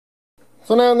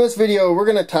So now in this video we're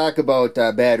going to talk about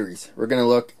batteries. We're going to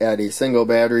look at a single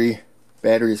battery,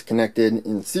 batteries connected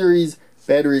in series,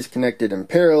 batteries connected in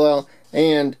parallel,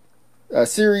 and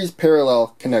series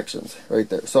parallel connections right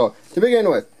there. So to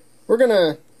begin with, we're going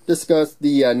to discuss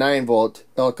the 9-volt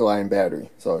alkaline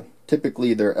battery. So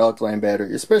typically they're alkaline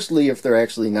battery, especially if they're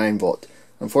actually 9-volt.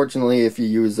 Unfortunately, if you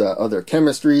use other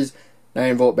chemistries,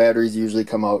 9-volt batteries usually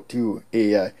come out to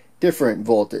a different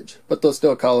voltage, but they'll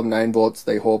still call them 9 volts.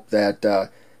 They hope that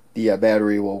the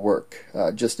battery will work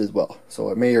just as well. So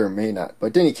it may or may not.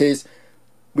 But in any case,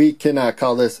 we can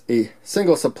call this a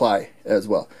single supply as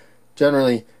well.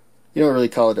 Generally, you don't really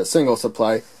call it a single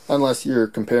supply unless you're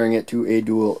comparing it to a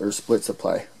dual or split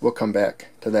supply. We'll come back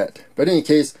to that. But in any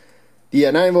case, the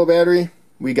 9-volt battery,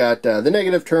 we got the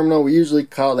negative terminal. We usually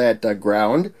call that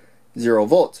ground, 0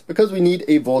 volts, because we need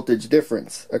a voltage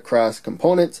difference across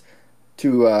components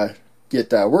to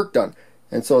get work done.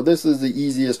 And so this is the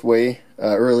easiest way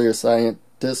earlier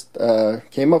scientists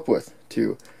came up with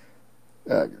to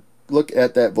look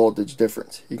at that voltage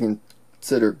difference. You can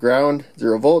consider ground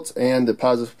 0 volts and the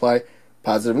positive supply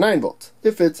positive 9 volts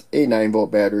if it's a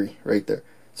 9-volt battery right there.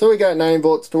 So we got 9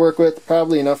 volts to work with,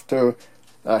 probably enough to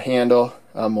handle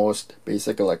most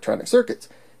basic electronic circuits.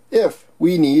 If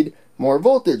we need more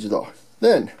voltage though,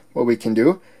 then what we can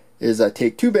do is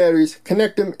take 2 batteries,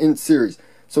 connect them in series.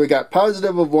 So we got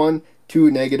positive of one to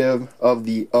negative of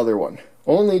the other one.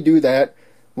 Only do that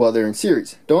while they're in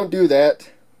series. Don't do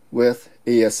that with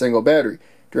a single battery,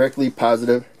 directly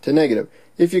positive to negative.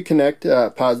 If you connect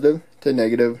positive to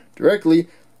negative directly,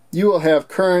 you will have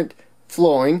current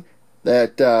flowing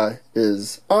that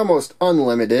is almost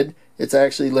unlimited. It's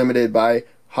actually limited by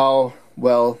how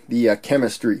well the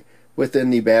chemistry within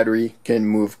the battery can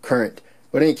move current.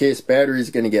 But in any case, battery is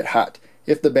going to get hot.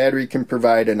 If the battery can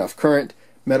provide enough current,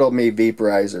 metal may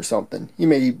vaporize or something. You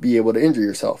may be able to injure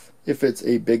yourself if it's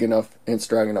a big enough and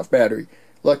strong enough battery.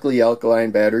 Luckily,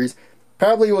 alkaline batteries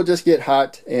probably will just get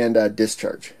hot and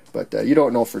discharge, but you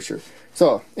don't know for sure.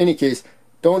 So, in any case,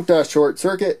 don't short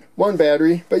circuit one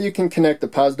battery, but you can connect the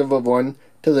positive of one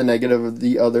to the negative of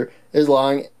the other as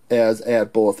long as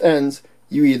at both ends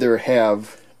you either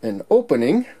have an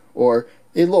opening or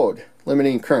a load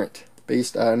limiting current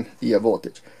based on the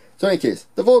voltage. So in any case,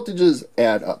 the voltages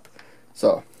add up.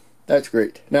 So that's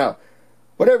great. Now,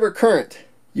 whatever current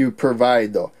you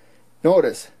provide though,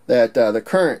 notice that the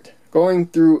current going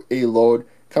through a load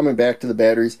coming back to the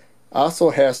batteries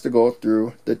also has to go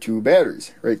through the 2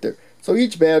 batteries right there. So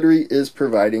each battery is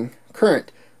providing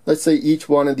current. Let's say each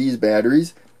one of these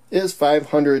batteries is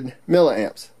 500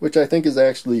 milliamps, which I think is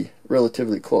actually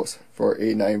relatively close for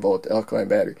a 9-volt alkaline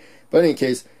battery. But in any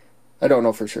case, I don't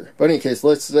know for sure. But in any case,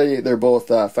 let's say they're both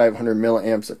 500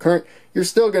 milliamps of current. You're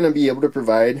still going to be able to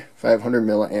provide 500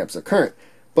 milliamps of current.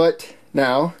 But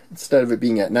now, instead of it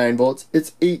being at 9 volts,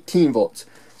 it's 18 volts.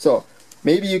 So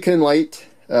maybe you can light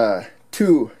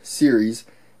 2 series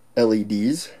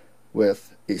LEDs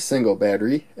with a single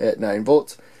battery at 9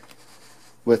 volts.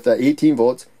 With 18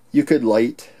 volts, you could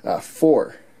light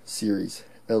 4 series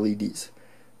LEDs.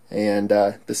 And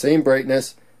the same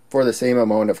brightness for the same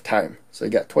amount of time. So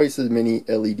you got twice as many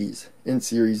LEDs in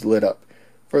series lit up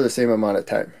for the same amount of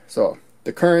time. So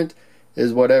the current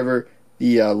is whatever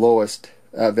the lowest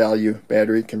value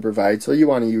battery can provide. So you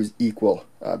want to use equal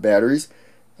batteries,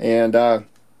 and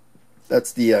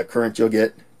that's the current you'll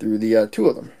get through the 2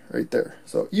 of them right there.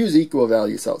 So use equal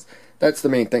value cells. That's the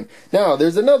main thing. Now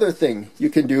there's another thing you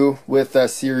can do with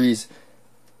series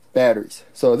batteries.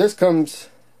 So this comes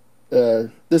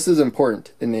this is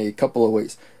important in a couple of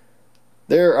ways.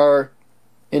 There are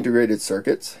integrated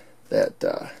circuits that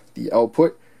the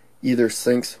output either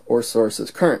sinks or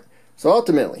sources current. So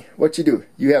ultimately, what you do,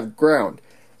 you have ground.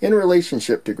 In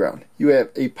relationship to ground, you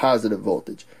have a positive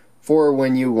voltage for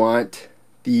when you want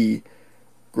the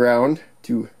ground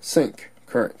to sink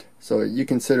current. So you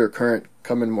consider current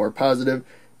coming more positive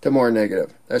to more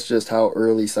negative. That's just how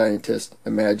early scientists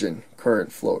imagine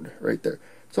current flowed right there.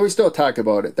 So we still talk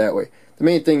about it that way. The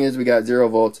main thing is we got 0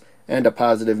 volts and a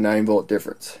positive 9-volt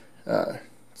difference.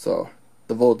 So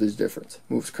the voltage difference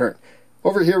moves current.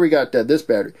 Over here we got this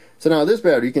battery. So now this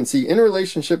battery, you can see in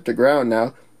relationship to ground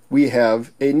now, we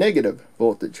have a negative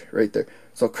voltage right there.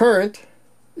 So current,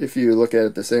 if you look at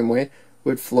it the same way,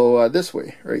 would flow this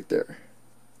way right there.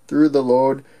 Through the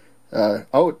load,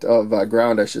 out of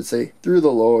ground I should say, through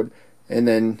the load, and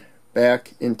then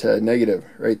back into negative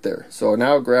right there. So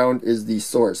now ground is the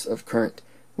source of current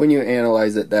when you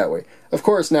analyze it that way. Of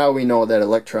course, now we know that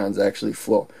electrons actually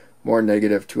flow more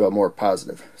negative to a more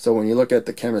positive. So when you look at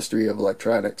the chemistry of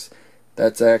electronics,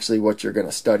 that's actually what you're going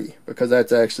to study, because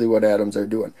that's actually what atoms are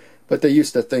doing. but they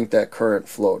used to think that current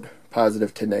flowed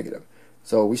positive to negative.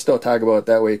 So we still talk about it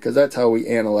that way because that's how we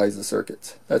analyze the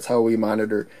circuits. That's how we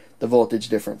monitor the voltage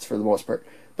difference for the most part.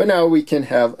 But now we can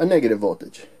have a negative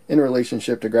voltage in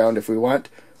relationship to ground if we want,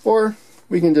 or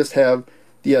we can just have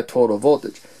the total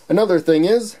voltage. Another thing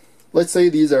is, let's say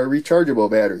these are rechargeable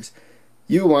batteries.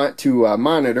 You want to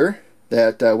monitor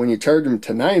that when you charge them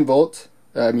to 9 volts,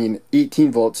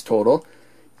 18 volts total,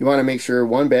 you want to make sure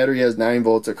one battery has 9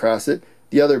 volts across it,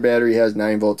 the other battery has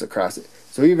 9 volts across it.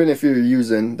 So even if you're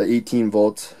using the 18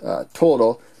 volts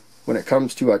total, when it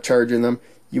comes to charging them,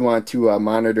 you want to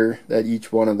monitor that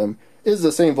each one of them is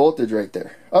the same voltage right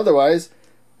there. Otherwise,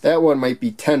 that one might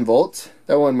be 10 volts,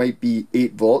 that one might be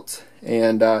 8 volts,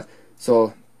 and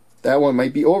so that one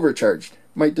might be overcharged,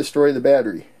 might destroy the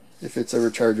battery if it's a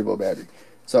rechargeable battery.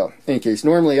 So in any case,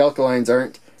 normally alkalines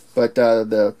aren't, but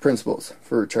the principles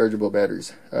for rechargeable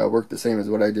batteries work the same as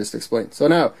what I just explained. So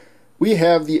now we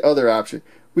have the other option.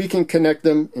 We can connect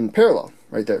them in parallel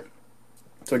right there.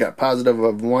 So I got positive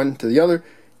of one to the other,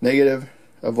 negative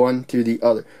of one to the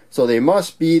other. So they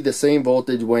must be the same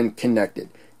voltage when connected.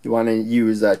 You want to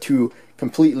use two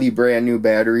completely brand new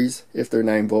batteries if they're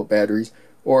 9-volt batteries,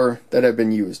 or that have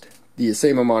been used the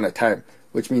same amount of time,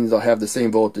 which means they'll have the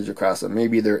same voltage across them.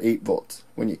 Maybe they're 8 volts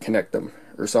when you connect them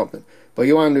or something, but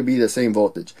you want them to be the same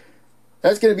voltage.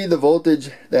 That's going to be the voltage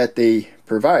that they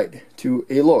provide to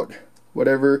a load,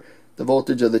 whatever the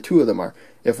voltage of the two of them are.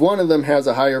 If one of them has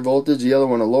a higher voltage, the other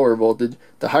one a lower voltage,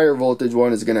 the higher voltage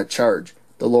one is going to charge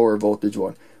the lower voltage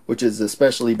one, which is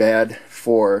especially bad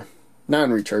for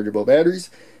non-rechargeable batteries.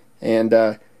 And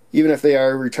even if they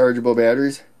are rechargeable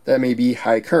batteries, that may be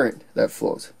high current that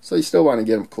flows. So you still want to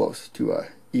get them close to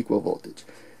equal voltage.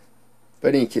 But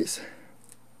in any case,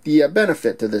 the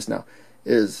benefit to this now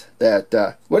is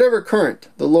that whatever current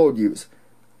the load use,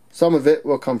 some of it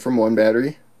will come from one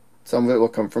battery, some of it will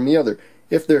come from the other.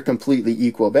 If they're completely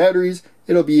equal batteries,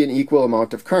 it'll be an equal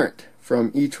amount of current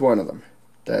from each one of them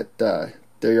that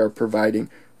they are providing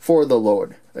for the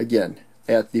load, again,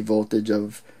 at the voltage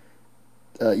of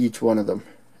each one of them.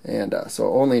 And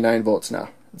so only 9 volts now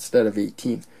instead of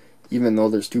 18, even though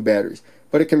there's 2 batteries.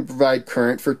 But it can provide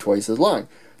current for twice as long.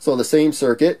 So the same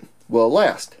circuit will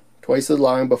last twice as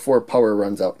long before power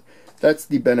runs out. That's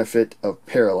the benefit of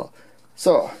parallel.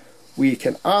 So we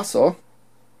can also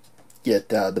get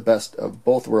the best of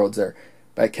both worlds there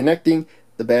by connecting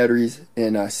the batteries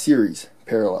in a series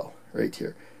parallel right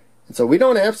here. And so we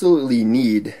don't absolutely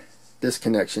need this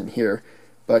connection here,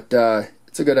 but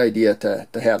it's a good idea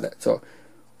to have that. So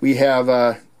we have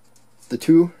the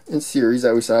 2 in series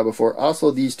that we saw before, also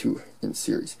these 2 in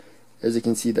series, as you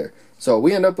can see there. So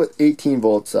we end up with 18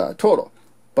 volts total,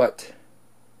 but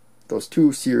those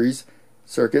 2 series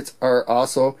circuits are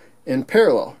also in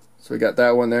parallel. So we got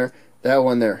that one there, that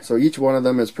one there. So each one of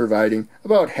them is providing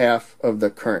about half of the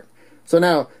current. So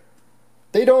now,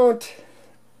 they don't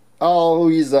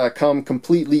always come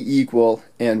completely equal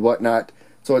and whatnot,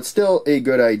 so it's still a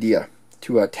good idea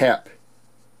to tap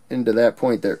into that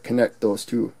point there, connect those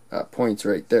 2 points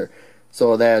right there,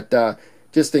 so that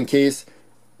just in case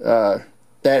that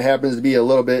happens to be a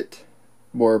little bit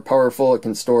more powerful, it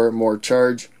can store more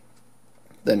charge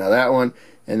than that one,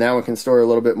 and that one can store a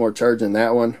little bit more charge than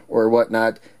that one, or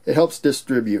whatnot. It helps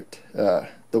distribute the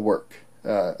work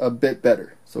a bit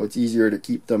better, so it's easier to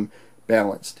keep them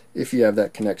balanced if you have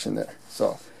that connection there.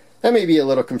 So that may be a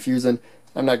little confusing.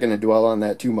 I'm not going to dwell on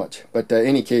that too much, but in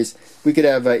any case, we could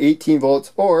have 18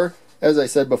 volts, or as I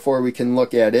said before, we can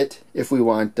look at it if we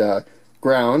want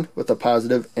ground with a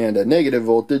positive and a negative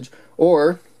voltage,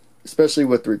 or especially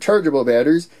with rechargeable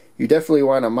batteries, you definitely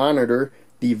want to monitor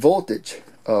the voltage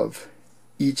of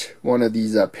each one of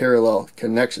these parallel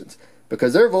connections,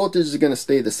 because their voltage is going to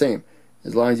stay the same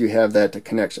as long as you have that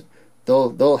connection.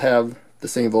 They'll have the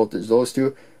same voltage. Those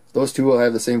two will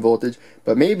have the same voltage,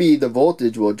 but maybe the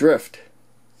voltage will drift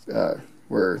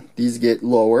where these get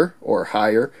lower or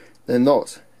higher than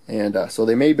those, and so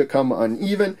they may become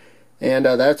uneven, and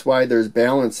that's why there's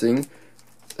balancing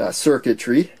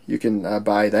circuitry. You can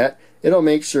buy that. It'll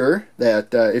make sure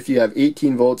that if you have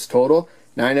 18 volts total,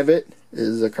 9 of it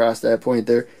is across that point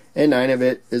there, and 9 of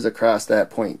it is across that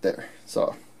point there.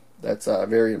 So that's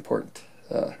very important.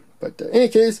 But in any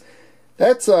case,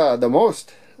 that's the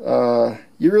most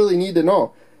you really need to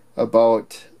know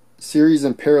about series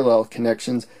and parallel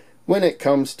connections when it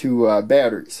comes to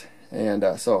batteries. And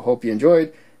so I hope you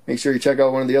enjoyed. Make sure you check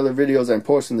out one of the other videos I'm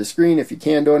posting on the screen. If you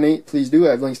can donate, please do.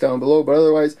 I have links down below, but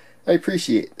otherwise, I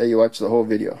appreciate that you watch the whole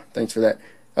video. Thanks for that.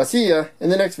 I'll see you in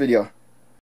the next video.